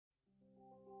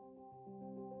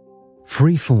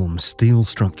Free-form steel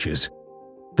structures.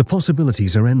 The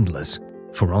possibilities are endless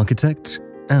for architects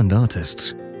and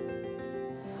artists.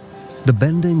 The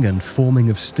bending and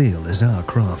forming of steel is our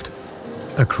craft,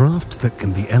 a craft that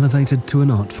can be elevated to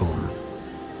an art form.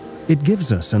 It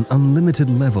gives us an unlimited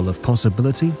level of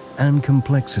possibility and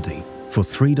complexity for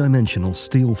three-dimensional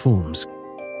steel forms,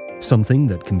 something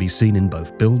that can be seen in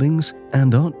both buildings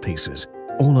and art pieces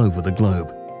all over the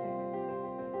globe.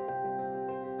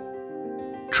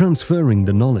 Transferring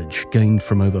the knowledge gained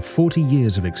from over 40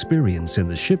 years of experience in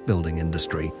the shipbuilding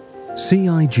industry,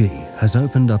 CIG has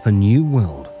opened up a new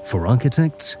world for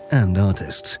architects and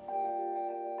artists.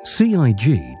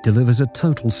 CIG delivers a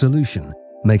total solution,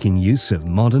 making use of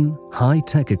modern,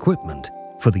 high-tech equipment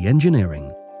for the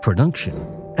engineering, production,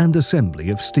 and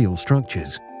assembly of steel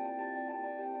structures.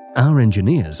 Our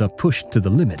engineers are pushed to the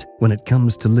limit when it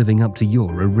comes to living up to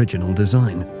your original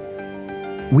design.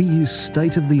 We use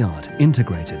state-of-the-art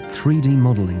integrated 3D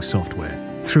modeling software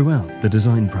throughout the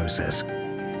design process.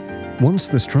 Once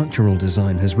the structural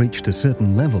design has reached a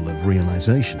certain level of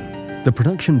realization, the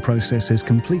production process is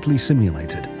completely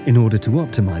simulated in order to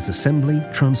optimize assembly,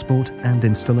 transport, and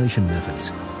installation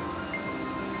methods.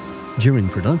 During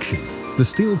production, the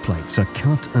steel plates are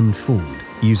cut and formed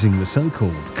using the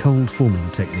so-called cold forming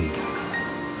technique.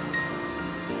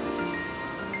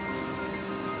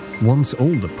 Once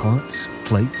all the parts,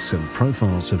 plates, and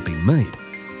profiles have been made,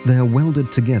 they are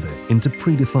welded together into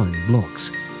predefined blocks.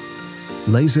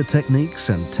 Laser techniques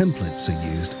and templates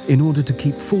are used in order to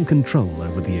keep full control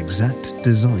over the exact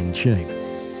design shape.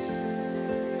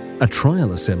 A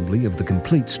trial assembly of the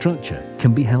complete structure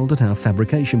can be held at our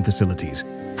fabrication facilities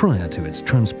prior to its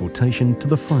transportation to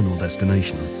the final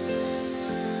destination.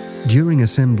 During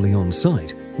assembly on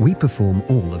site, we perform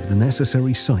all of the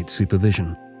necessary site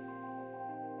supervision.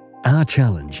 Our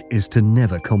challenge is to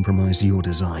never compromise your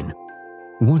design.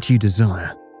 What you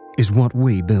desire is what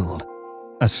we build.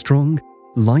 A strong,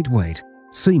 lightweight,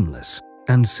 seamless,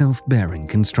 and self-bearing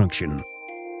construction.